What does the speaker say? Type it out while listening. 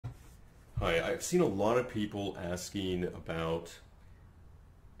Hi, I've seen a lot of people asking about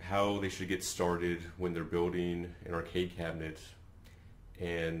how they should get started when they're building an arcade cabinet,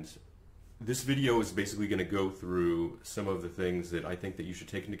 and this video is basically going to go through some of the things that I think that you should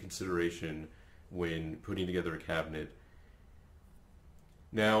take into consideration when putting together a cabinet.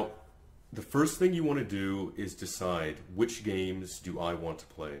 Now, the first thing you want to do is decide which games do I want to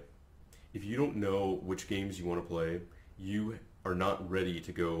play. If you don't know which games you want to play, you are not ready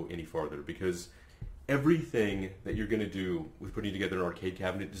to go any farther, because everything that you're going to do with putting together an arcade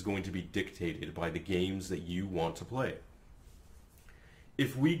cabinet is going to be dictated by the games that you want to play.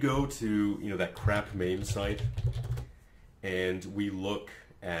 If we go to that crap MAME site and we look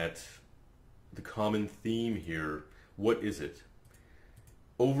at the common theme here, what is it?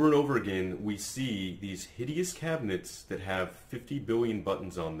 Over and over again we see these hideous cabinets that have 50 billion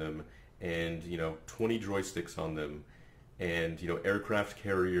buttons on them and 20 joysticks on them and aircraft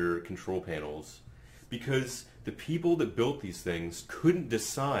carrier control panels, because the people that built these things couldn't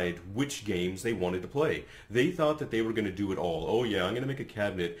decide which games they wanted to play. They thought that they were going to do it all. Oh yeah, I'm going to make a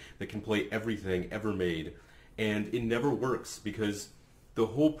cabinet that can play everything ever made. And it never works, because the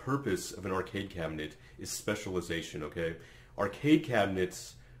whole purpose of an arcade cabinet is specialization, okay? Arcade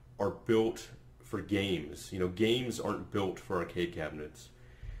cabinets are built for games. Games aren't built for arcade cabinets.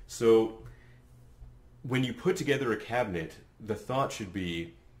 So when you put together a cabinet, the thought should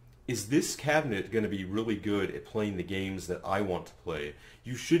be, is this cabinet going to be really good at playing the games that I want to play?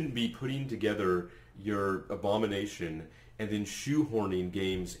 You shouldn't be putting together your abomination and then shoehorning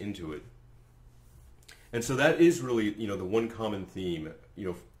games into it. And so that is really, the one common theme,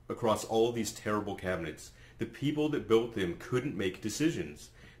 across all of these terrible cabinets. The people that built them couldn't make decisions.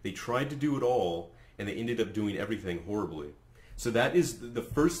 They tried to do it all, and they ended up doing everything horribly. So that is the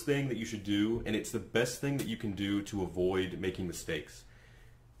first thing that you should do, and it's the best thing that you can do to avoid making mistakes.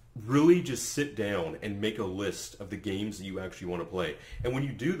 Really just sit down and make a list of the games that you actually want to play. And when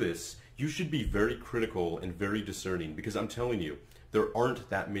you do this, you should be very critical and very discerning, because I'm telling you, there aren't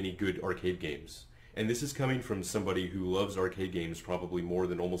that many good arcade games. And this is coming from somebody who loves arcade games probably more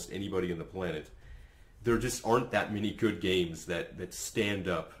than almost anybody on the planet. There just aren't that many good games that stand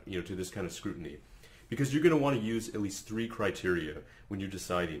up to this kind of scrutiny. Because you're going to want to use at least 3 criteria when you're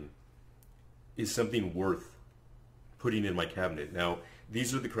deciding, is something worth putting in my cabinet? Now,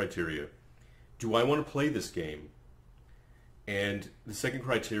 these are the criteria. Do I want to play this game? And the second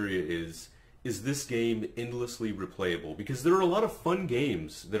criteria is this game endlessly replayable? Because there are a lot of fun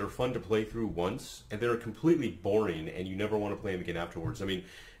games that are fun to play through once, and they're completely boring, and you never want to play them again afterwards. I mean,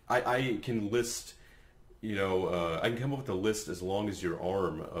 I can list... I can come up with a list as long as your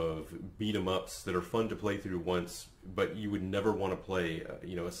arm of beat-em-ups that are fun to play through once, but you would never want to play,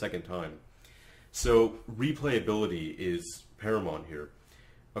 a second time. So replayability is paramount here.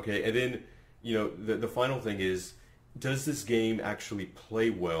 Okay, and then, the final thing is, does this game actually play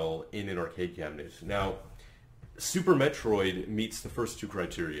well in an arcade cabinet? Now, Super Metroid meets the first 2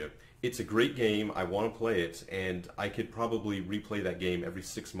 criteria. It's a great game, I want to play it, and I could probably replay that game every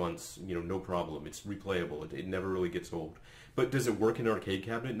 6 months, no problem. It's replayable, it never really gets old. But does it work in an arcade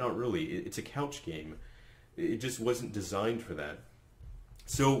cabinet? Not really. It's a couch game. It just wasn't designed for that.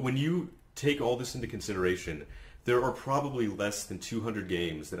 So when you take all this into consideration, there are probably less than 200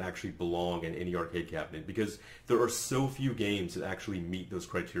 games that actually belong in any arcade cabinet, because there are so few games that actually meet those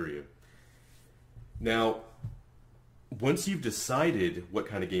criteria. Now, once you've decided what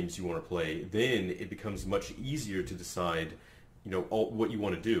kind of games you want to play, then it becomes much easier to decide, what you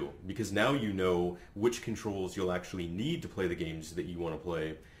want to do, because now you know which controls you'll actually need to play the games that you want to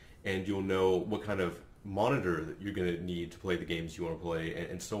play, and you'll know what kind of monitor that you're going to need to play the games you want to play,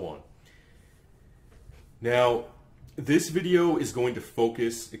 and so on. Now, this video is going to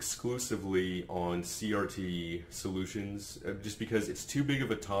focus exclusively on CRT solutions, just because it's too big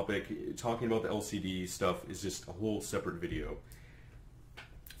of a topic. Talking about the LCD stuff is just a whole separate video.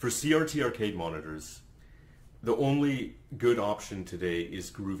 For CRT arcade monitors, the only good option today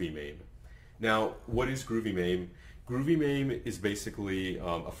is GroovyMAME. Now, what is GroovyMAME? GroovyMAME is basically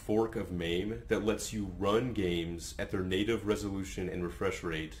a fork of MAME that lets you run games at their native resolution and refresh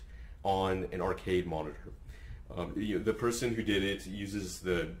rate on an arcade monitor. The person who did it uses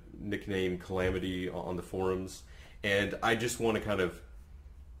the nickname Calamity on the forums, and I just want to kind of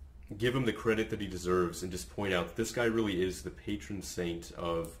give him the credit that he deserves and just point out that this guy really is the patron saint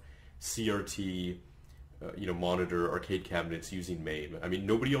of CRT monitor arcade cabinets using MAME. I mean,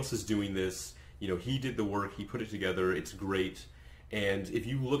 nobody else is doing this. He did the work, he put it together, it's great. And if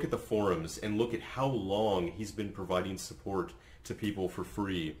you look at the forums and look at how long he's been providing support to people for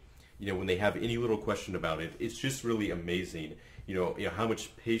free, you know, when they have any little question about it. It's just really amazing, you know how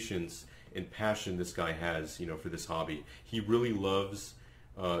much patience and passion this guy has, for this hobby. He really loves,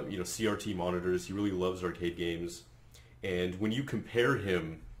 CRT monitors. He really loves arcade games. And when you compare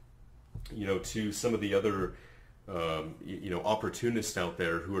him, to some of the other, opportunists out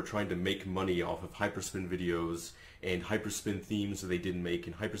there who are trying to make money off of hyperspin videos and hyperspin themes that they didn't make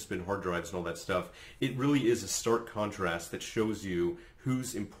and hyperspin hard drives and all that stuff, it really is a stark contrast that shows you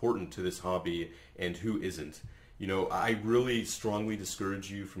who's important to this hobby and who isn't. I really strongly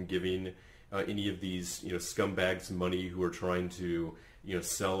discourage you from giving any of these, scumbags money who are trying to,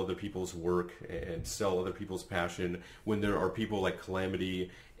 sell other people's work and sell other people's passion, when there are people like Calamity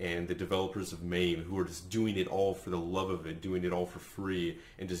and the developers of MAME who are just doing it all for the love of it, doing it all for free,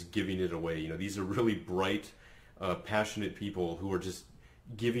 and just giving it away. These are really bright, passionate people who are just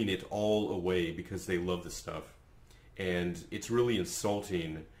giving it all away because they love the stuff. And it's really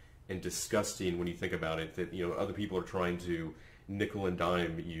insulting and disgusting when you think about it that other people are trying to nickel and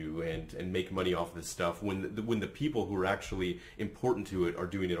dime you and make money off of this stuff when the people who are actually important to it are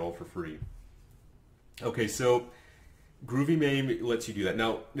doing it all for free. Okay, so GroovyMAME lets you do that.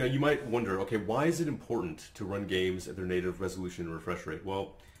 Now you might wonder, okay, why is it important to run games at their native resolution and refresh rate?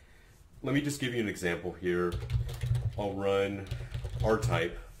 Well, let me just give you an example here. I'll run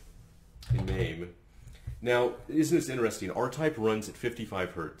R-Type in MAME. Now, isn't this interesting? R-Type runs at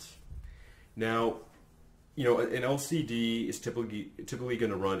 55 hertz. Now, an LCD is typically going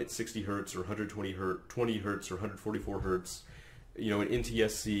to run at 60 hertz or 120 hertz or 144 hertz. An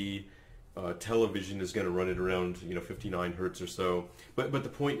NTSC television is going to run at around 59 hertz or so. But the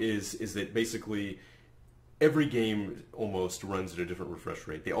point is that basically every game almost runs at a different refresh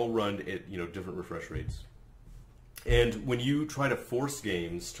rate. They all run at different refresh rates. And when you try to force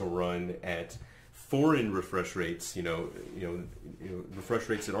games to run at foreign refresh rates, refresh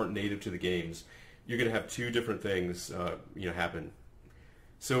rates that aren't native to the games, you're going to have two different things, happen.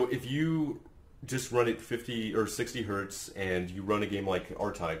 So if you just run at 50 or 60 hertz and you run a game like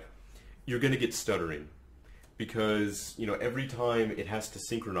R-Type, you're going to get stuttering because every time it has to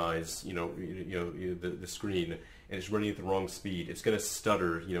synchronize, the screen, and it's running at the wrong speed, it's going to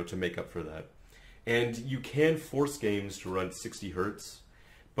stutter, to make up for that. And you can force games to run 60 hertz,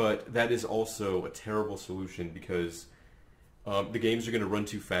 but that is also a terrible solution because the games are going to run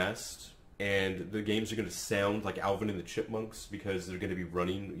too fast, and the games are going to sound like Alvin and the Chipmunks because they're going to be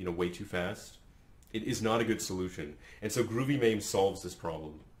running, way too fast. It is not a good solution. And so GroovyMAME solves this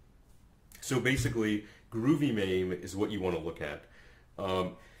problem. So basically, GroovyMAME is what you want to look at.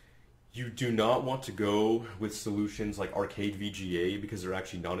 You do not want to go with solutions like Arcade VGA because they're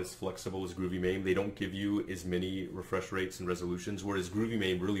actually not as flexible as GroovyMAME. They don't give you as many refresh rates and resolutions, whereas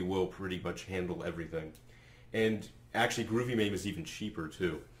GroovyMAME really will pretty much handle everything. And actually, GroovyMAME is even cheaper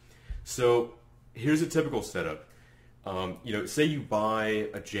too. So here's a typical setup. Say you buy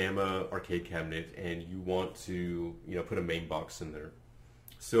a JAMA arcade cabinet and you want to, put a MAME box in there.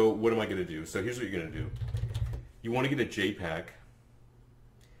 So what am I going to do? So here's what you're going to do. You want to get a J-PAC,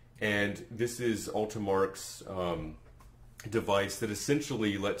 and this is Ultimark's device that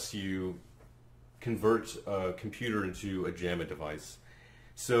essentially lets you convert a computer into a JAMA device.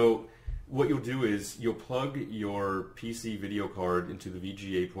 So what you'll do is you'll plug your PC video card into the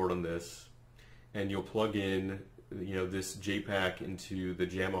VGA port on this, and you'll plug in this J-PAC into the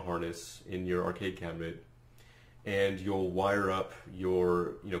JAMA harness in your arcade cabinet, and you'll wire up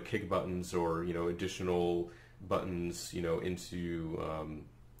your kick buttons or additional buttons into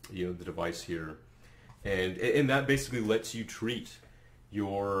the device here, and that basically lets you treat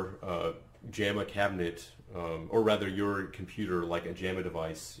your JAMA cabinet, or rather your computer, like a JAMA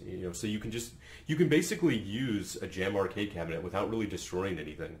device. So you can basically use a JAMA arcade cabinet without really destroying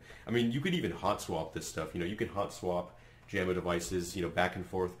anything. I mean, you could even hot swap this stuff. You can hot swap JAMA devices, back and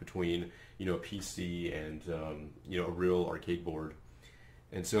forth between a PC and a real arcade board,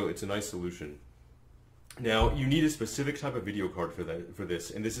 and so it's a nice solution. Now, you need a specific type of video card for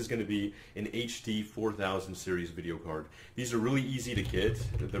this, and this is going to be an HD 4000 series video card. These are really easy to get.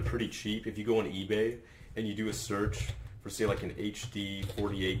 They're pretty cheap. If you go on eBay and you do a search for, say, like an HD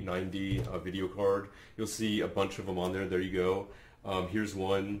 4890 video card, you'll see a bunch of them on there. There you go. Here's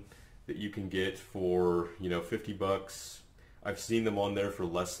one that you can get for 50 bucks. I've seen them on there for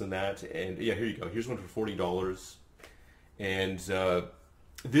less than that, and yeah, here you go. Here's one for $40, and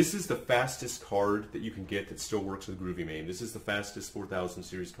this is the fastest card that you can get that still works with GroovyMAME. This is the fastest 4000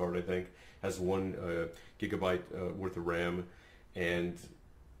 series card, I think. Has 1 gigabyte worth of RAM, and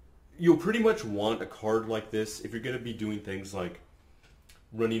you'll pretty much want a card like this if you're going to be doing things like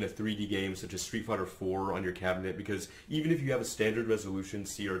running a 3D game such as Street Fighter 4 on your cabinet, because even if you have a standard resolution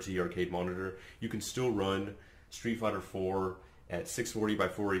CRT arcade monitor, you can still run Street Fighter 4 at 640 by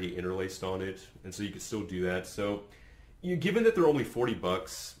 480 interlaced on it, and so you can still do that. So, given that they're only 40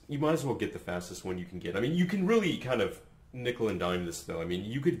 bucks, you might as well get the fastest one you can get. I mean, you can really kind of nickel and dime this though. I mean,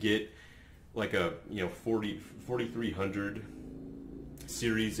 you could get like a 4300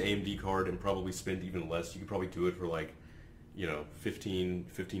 series AMD card and probably spend even less. You could probably do it for like 15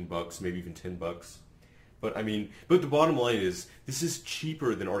 bucks, maybe even 10 bucks. But I mean, but the bottom line is this is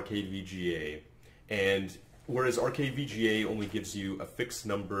cheaper than arcade VGA, and whereas arcade VGA only gives you a fixed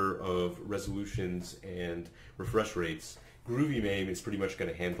number of resolutions and refresh rates, GroovyMAME is pretty much going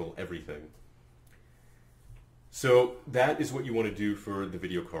to handle everything. So that is what you want to do for the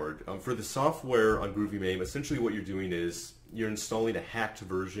video card. For the software on GroovyMAME, essentially what you're doing is you're installing a hacked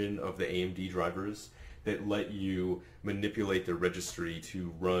version of the AMD drivers that let you manipulate the registry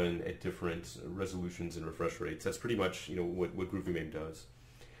to run at different resolutions and refresh rates. That's pretty much what GroovyMAME does.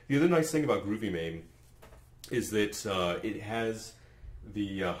 The other nice thing about GroovyMAME is that it has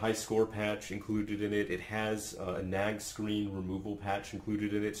the high score patch included in it. It has a nag screen removal patch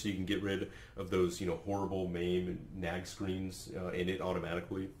included in it, so you can get rid of those horrible MAME and nag screens in it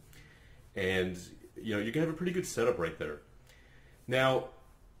automatically. And you can have a pretty good setup right there. Now,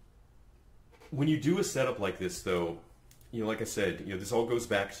 when you do a setup like this, though, like I said, this all goes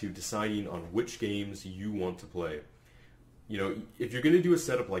back to deciding on which games you want to play. If you're going to do a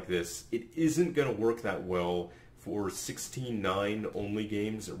setup like this, it isn't going to work that well for 16:9 only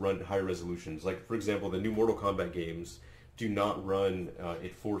games that run at high resolutions. Like, for example, the new Mortal Kombat games do not run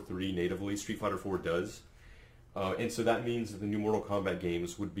at 4:3 natively. Street Fighter 4 does. And so that means that the new Mortal Kombat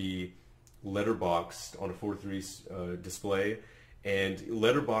games would be letterboxed on a 4:3 display. And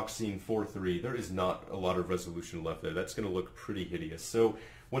letterboxing 4:3, there is not a lot of resolution left there. That's going to look pretty hideous. So,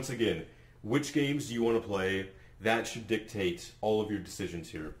 once again, which games do you want to play? That should dictate all of your decisions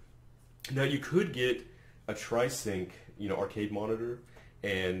here. Now, you could get a tri-sync, arcade monitor,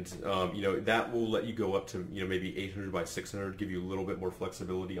 and that will let you go up to maybe 800 by 600, give you a little bit more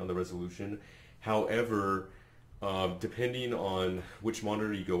flexibility on the resolution. However, depending on which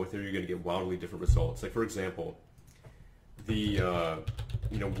monitor you go with there, you're going to get wildly different results. Like, for example, the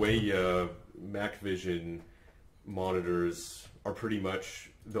Waya Macvision monitors are pretty much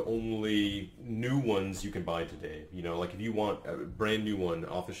the only new ones you can buy today. Like if you want a brand new one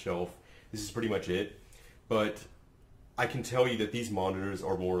off the shelf, this is pretty much it. But I can tell you that these monitors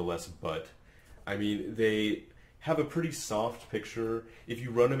are more or less butt. I mean, they have a pretty soft picture. If you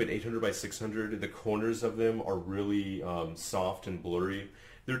run them at 800 by 600, the corners of them are really soft and blurry.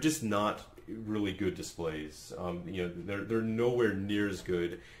 They're just not really good displays. They're nowhere near as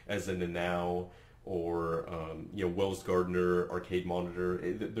good as a Nanao or Wells Gardner arcade monitor.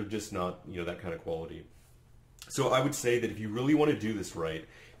 They're just not that kind of quality. So I would say that if you really want to do this right,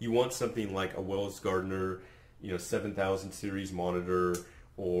 you want something like a Wells Gardner 7000 series monitor,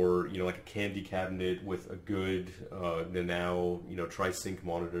 or like a candy cabinet with a good Nanao tri-sync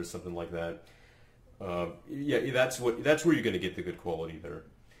monitor, something like that. That's where you're going to get the good quality there.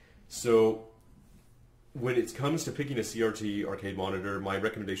 So when it comes to picking a CRT arcade monitor, my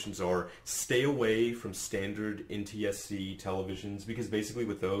recommendations are stay away from standard NTSC televisions, because basically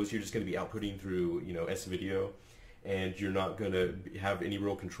with those you're just going to be outputting through S-video, and you're not going to have any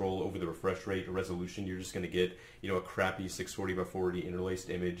real control over the refresh rate or resolution. You're just going to get a crappy 640 by 480 interlaced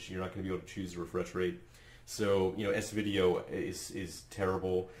image. You're not going to be able to choose the refresh rate. So S-video is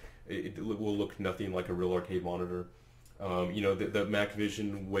terrible. It will look nothing like a real arcade monitor. The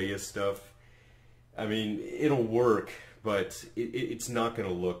Macvision Waya stuff, I mean, it'll work, but it's not going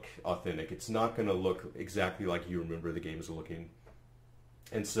to look authentic. It's not going to look exactly like you remember the games looking.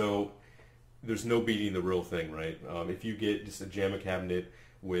 And so there's no beating the real thing, right? If you get just a JAMA cabinet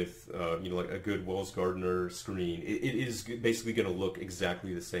with like a good Wells Gardner screen, it is basically going to look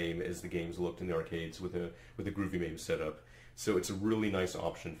exactly the same as the games looked in the arcades with a GroovyMAME setup. So it's a really nice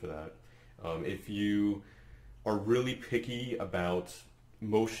option for that. If you are really picky about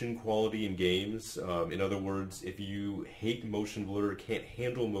motion quality in games, in other words, if you hate motion blur, can't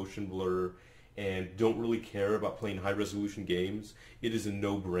handle motion blur, and don't really care about playing high resolution games, it is a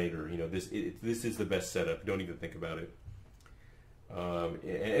no-brainer. This is the best setup. Don't even think about it.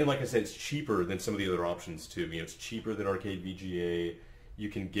 And like I said, it's cheaper than some of the other options too. It's cheaper than arcade VGA. You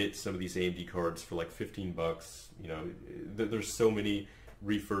can get some of these AMD cards for like 15 bucks. There's so many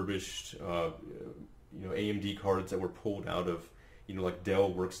refurbished AMD cards that were pulled out of like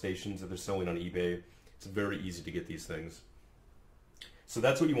Dell workstations that they're selling on eBay. It's very easy to get these things. So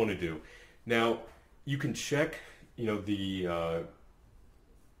that's what you want to do. Now you can check the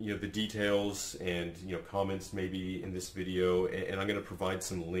details and comments maybe in this video, and I'm going to provide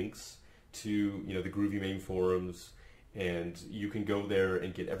some links to the GroovyMAME forums and you can go there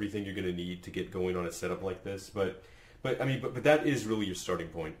and get everything you're going to need to get going on a setup like this. But that is really your starting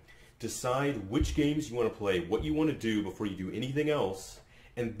point. Decide which games you want to play, what you want to do before you do anything else,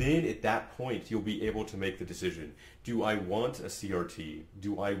 and then at that point you'll be able to make the decision. Do I want a CRT?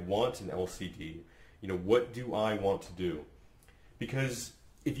 Do I want an LCD? You know, what do I want to do? Because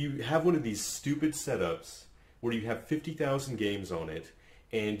if you have one of these stupid setups where you have 50,000 games on it,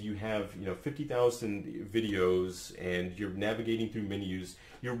 and you have 50,000 videos, and you're navigating through menus,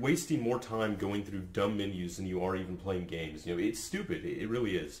 you're wasting more time going through dumb menus than you are even playing games. It's stupid. It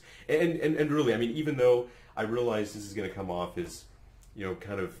really is. And really, I mean, even though I realize this is going to come off as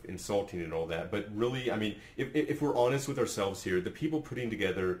kind of insulting and all that, but really, I mean, if we're honest with ourselves here, the people putting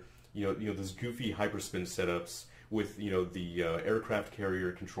together those goofy hyperspin setups with the aircraft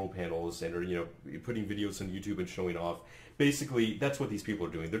carrier control panels and are putting videos on YouTube and showing off. Basically, that's what these people are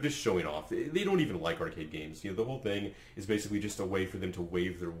doing. They're just showing off. They don't even like arcade games. The whole thing is basically just a way for them to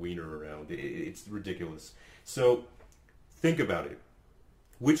wave their wiener around. It's ridiculous. So think about it.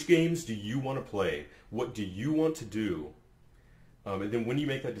 Which games do you want to play? What do you want to do? And then when you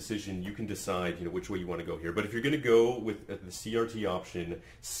make that decision, you can decide which way you want to go here. But if you're going to go with the CRT option,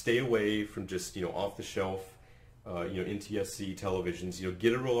 stay away from just off-the-shelf NTSC televisions.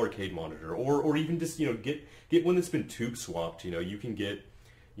 Get a real arcade monitor, or even just get one that's been tube swapped. You can get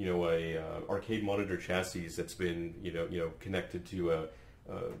a arcade monitor chassis that's been connected to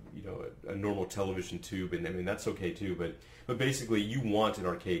a normal television tube, and I mean that's okay too. But basically, you want an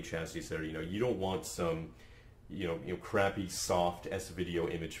arcade chassis there. You don't want some crappy soft S-video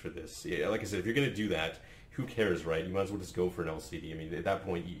image for this. Like I said, if you're going to do that, who cares, right? You might as well just go for an LCD. I mean, at that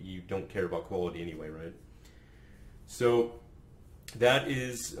point, you don't care about quality anyway, right? So that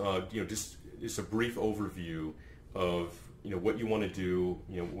is just a brief overview of what you want to do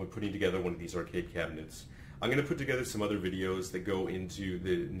when putting together one of these arcade cabinets. I'm going to put together some other videos that go into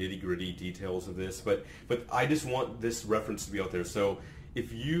the nitty-gritty details of this, but I just want this reference to be out there. So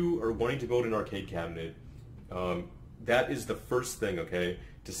if you are wanting to build an arcade cabinet, that is the first thing, okay?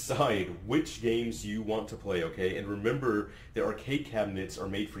 Decide which games you want to play, okay? And remember that arcade cabinets are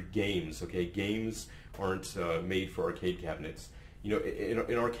made for games, okay? Games aren't made for arcade cabinets.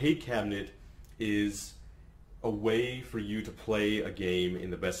 An arcade cabinet is a way for you to play a game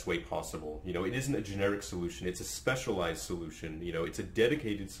in the best way possible. It isn't a generic solution. It's a specialized solution. It's a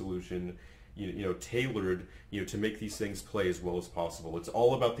dedicated solution, tailored, to make these things play as well as possible. It's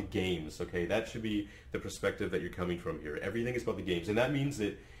all about the games, okay? That should be the perspective that you're coming from here. Everything is about the games. And that means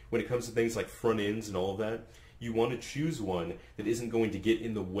that when it comes to things like front ends and all of that, you want to choose one that isn't going to get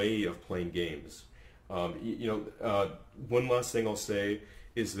in the way of playing games. One last thing I'll say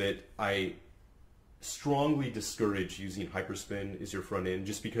is that I strongly discourage using hyperspin as your front end,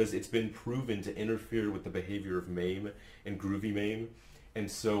 just because it's been proven to interfere with the behavior of MAME and GroovyMAME, and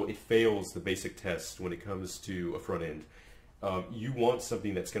so it fails the basic test when it comes to a front end. You want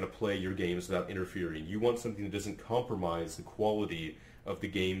something that's going to play your games without interfering. You want something that doesn't compromise the quality of the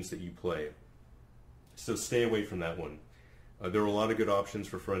games that you play. So stay away from that one. There are a lot of good options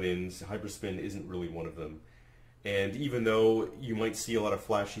for front ends. Hyperspin isn't really one of them. And even though you might see a lot of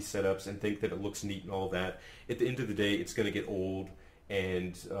flashy setups and think that it looks neat and all that, at the end of the day, it's going to get old,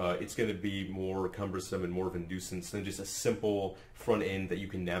 and it's going to be more cumbersome and more of a nuisance than just a simple front end that you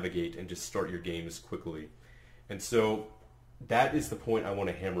can navigate and just start your games quickly. And so that is the point I want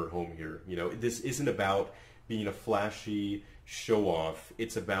to hammer home here. This isn't about being a flashy show-off.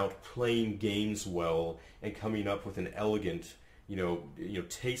 It's about playing games well and coming up with an elegant,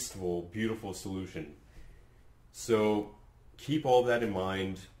 tasteful, beautiful solution. So keep all that in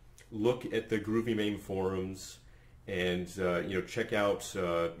mind. Look at the GroovyMAME forums, and check out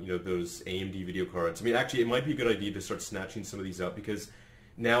those AMD video cards. I mean, actually, it might be a good idea to start snatching some of these up, because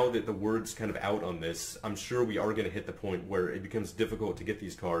now that the word's kind of out on this, I'm sure we are going to hit the point where it becomes difficult to get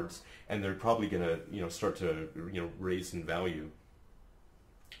these cards, and they're probably going to start to raise in value.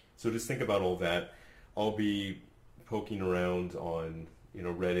 So just think about all that. I'll be poking around on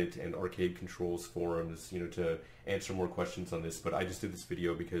Reddit and Arcade Controls forums to answer more questions on this, but I just did this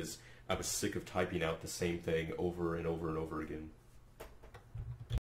video because I was sick of typing out the same thing over and over and over again.